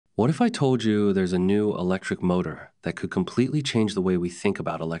What if I told you there's a new electric motor that could completely change the way we think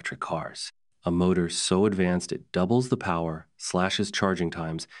about electric cars? A motor so advanced it doubles the power, slashes charging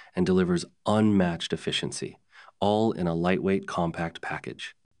times, and delivers unmatched efficiency, all in a lightweight, compact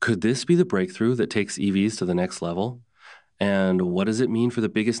package. Could this be the breakthrough that takes EVs to the next level? And what does it mean for the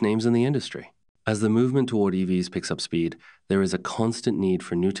biggest names in the industry? As the movement toward EVs picks up speed, there is a constant need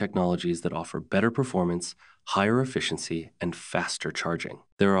for new technologies that offer better performance, higher efficiency, and faster charging.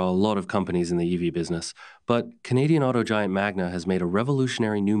 There are a lot of companies in the EV business, but Canadian auto giant Magna has made a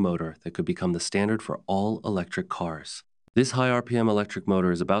revolutionary new motor that could become the standard for all electric cars. This high RPM electric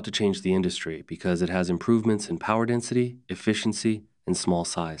motor is about to change the industry because it has improvements in power density, efficiency, and small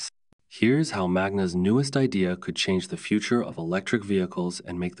size. Here's how Magna's newest idea could change the future of electric vehicles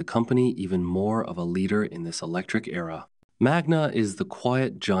and make the company even more of a leader in this electric era. Magna is the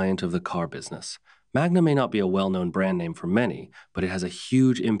quiet giant of the car business. Magna may not be a well-known brand name for many, but it has a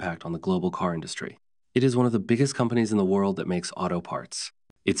huge impact on the global car industry. It is one of the biggest companies in the world that makes auto parts.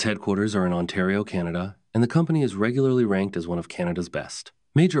 Its headquarters are in Ontario, Canada, and the company is regularly ranked as one of Canada's best.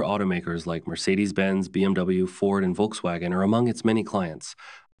 Major automakers like Mercedes-Benz, BMW, Ford, and Volkswagen are among its many clients.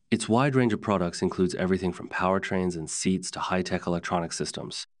 Its wide range of products includes everything from powertrains and seats to high-tech electronic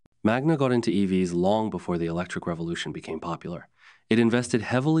systems. Magna got into EVs long before the electric revolution became popular. It invested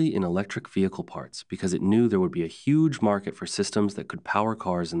heavily in electric vehicle parts because it knew there would be a huge market for systems that could power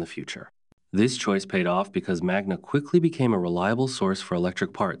cars in the future. This choice paid off because Magna quickly became a reliable source for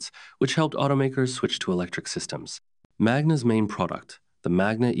electric parts, which helped automakers switch to electric systems. Magna's main product, the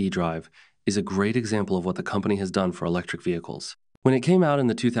Magna eDrive, is a great example of what the company has done for electric vehicles. When it came out in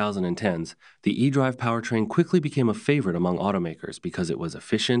the 2010s, the eDrive powertrain quickly became a favorite among automakers because it was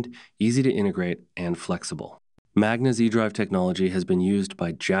efficient, easy to integrate, and flexible. Magna's eDrive technology has been used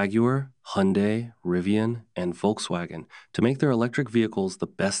by Jaguar, Hyundai, Rivian, and Volkswagen to make their electric vehicles the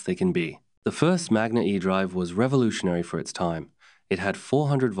best they can be. The first Magna eDrive was revolutionary for its time. It had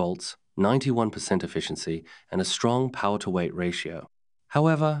 400 volts, 91% efficiency, and a strong power-to-weight ratio.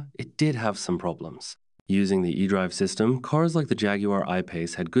 However, it did have some problems. Using the eDrive system, cars like the Jaguar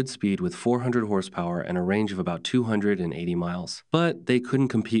I-Pace had good speed with 400 horsepower and a range of about 280 miles. But they couldn't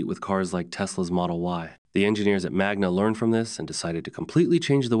compete with cars like Tesla's Model Y. The engineers at Magna learned from this and decided to completely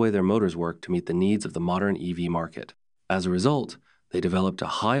change the way their motors work to meet the needs of the modern EV market. As a result, they developed a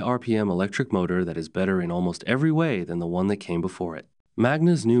high RPM electric motor that is better in almost every way than the one that came before it.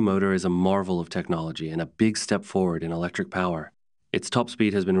 Magna's new motor is a marvel of technology and a big step forward in electric power. Its top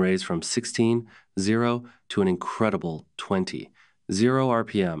speed has been raised from 16.0 to an incredible 20, 0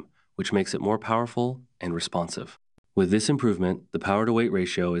 RPM, which makes it more powerful and responsive. With this improvement, the power-to-weight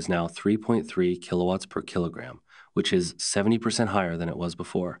ratio is now 3.3 kilowatts per kilogram, which is 70% higher than it was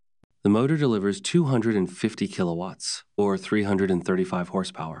before. The motor delivers 250 kilowatts, or 335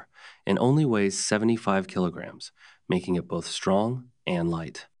 horsepower, and only weighs 75 kilograms, making it both strong and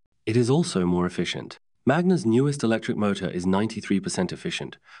light. It is also more efficient. Magna's newest electric motor is 93%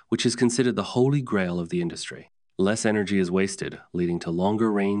 efficient, which is considered the holy grail of the industry. Less energy is wasted, leading to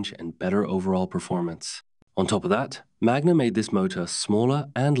longer range and better overall performance. On top of that, Magna made this motor smaller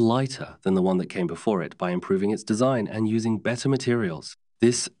and lighter than the one that came before it by improving its design and using better materials.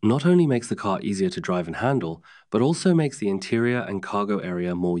 This not only makes the car easier to drive and handle, but also makes the interior and cargo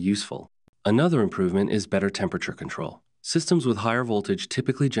area more useful. Another improvement is better temperature control. Systems with higher voltage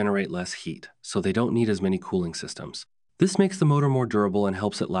typically generate less heat, so they don't need as many cooling systems. This makes the motor more durable and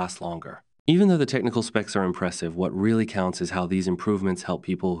helps it last longer. Even though the technical specs are impressive, what really counts is how these improvements help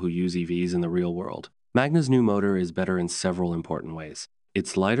people who use EVs in the real world. Magna's new motor is better in several important ways.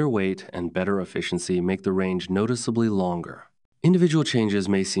 Its lighter weight and better efficiency make the range noticeably longer. Individual changes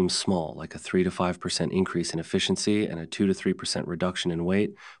may seem small, like a 3 to 5% increase in efficiency and a 2 to 3% reduction in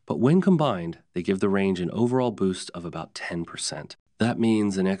weight, but when combined, they give the range an overall boost of about 10%. That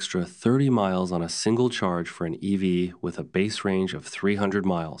means an extra 30 miles on a single charge for an EV with a base range of 300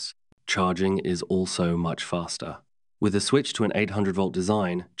 miles. Charging is also much faster. With a switch to an 800-volt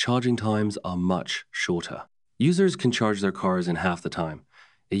design, charging times are much shorter. Users can charge their cars in half the time.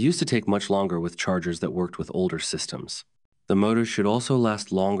 It used to take much longer with chargers that worked with older systems. The motor should also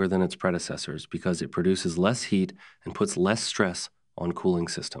last longer than its predecessors because it produces less heat and puts less stress on cooling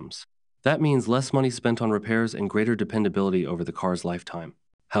systems. That means less money spent on repairs and greater dependability over the car's lifetime.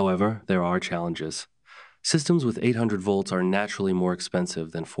 However, there are challenges. Systems with 800 volts are naturally more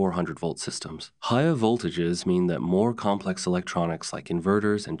expensive than 400-volt systems. Higher voltages mean that more complex electronics like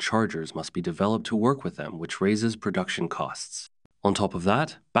inverters and chargers must be developed to work with them, which raises production costs. On top of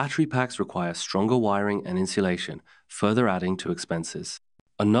that, battery packs require stronger wiring and insulation, further adding to expenses.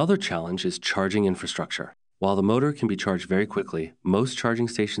 Another challenge is charging infrastructure. While the motor can be charged very quickly, most charging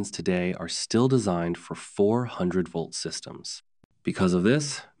stations today are still designed for 400-volt systems. Because of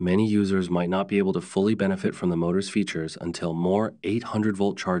this, many users might not be able to fully benefit from the motor's features until more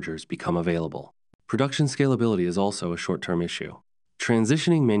 800-volt chargers become available. Production scalability is also a short-term issue.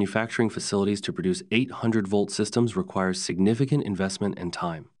 Transitioning manufacturing facilities to produce 800-volt systems requires significant investment and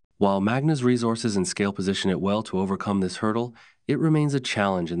time. While Magna's resources and scale position it well to overcome this hurdle, it remains a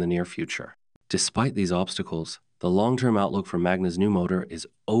challenge in the near future. Despite these obstacles, the long-term outlook for Magna's new motor is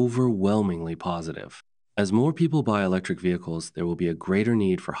overwhelmingly positive. As more people buy electric vehicles, there will be a greater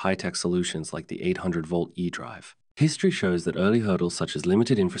need for high-tech solutions like the 800-volt e-drive. History shows that early hurdles such as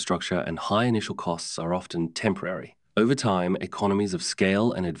limited infrastructure and high initial costs are often temporary. Over time, economies of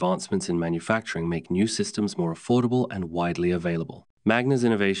scale and advancements in manufacturing make new systems more affordable and widely available. Magna's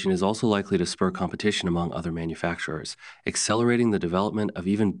innovation is also likely to spur competition among other manufacturers, accelerating the development of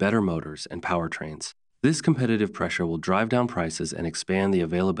even better motors and powertrains. This competitive pressure will drive down prices and expand the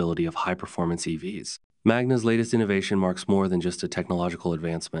availability of high-performance EVs. Magna's latest innovation marks more than just a technological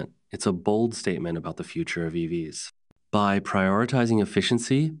advancement. It's a bold statement about the future of EVs. By prioritizing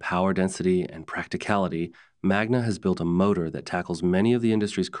efficiency, power density, and practicality, Magna has built a motor that tackles many of the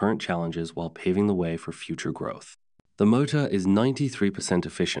industry's current challenges while paving the way for future growth. The motor is 93%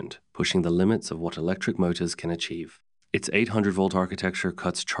 efficient, pushing the limits of what electric motors can achieve. Its 800-volt architecture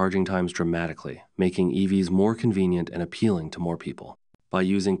cuts charging times dramatically, making EVs more convenient and appealing to more people. By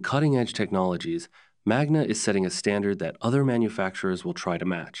using cutting-edge technologies, Magna is setting a standard that other manufacturers will try to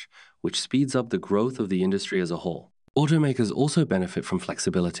match, which speeds up the growth of the industry as a whole. Automakers also benefit from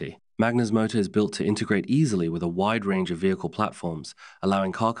flexibility. Magna's motor is built to integrate easily with a wide range of vehicle platforms,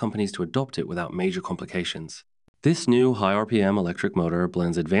 allowing car companies to adopt it without major complications. This new high-RPM electric motor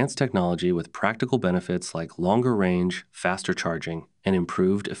blends advanced technology with practical benefits like longer range, faster charging, and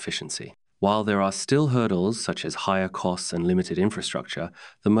improved efficiency. While there are still hurdles such as higher costs and limited infrastructure,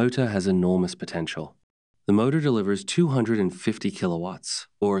 the motor has enormous potential. The motor delivers 250 kilowatts,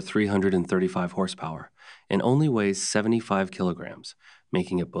 or 335 horsepower, and only weighs 75 kilograms,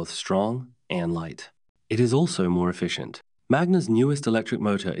 making it both strong and light. It is also more efficient. Magna's newest electric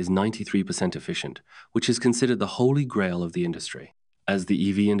motor is 93% efficient, which is considered the holy grail of the industry. As the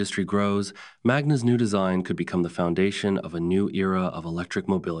EV industry grows, Magna's new design could become the foundation of a new era of electric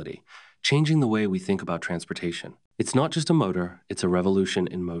mobility, changing the way we think about transportation. It's not just a motor, it's a revolution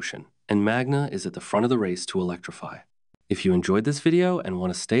in motion, and Magna is at the front of the race to electrify. If you enjoyed this video and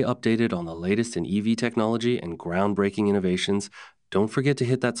want to stay updated on the latest in EV technology and groundbreaking innovations, don't forget to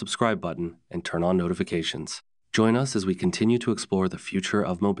hit that subscribe button and turn on notifications. Join us as we continue to explore the future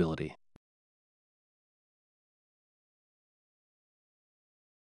of mobility.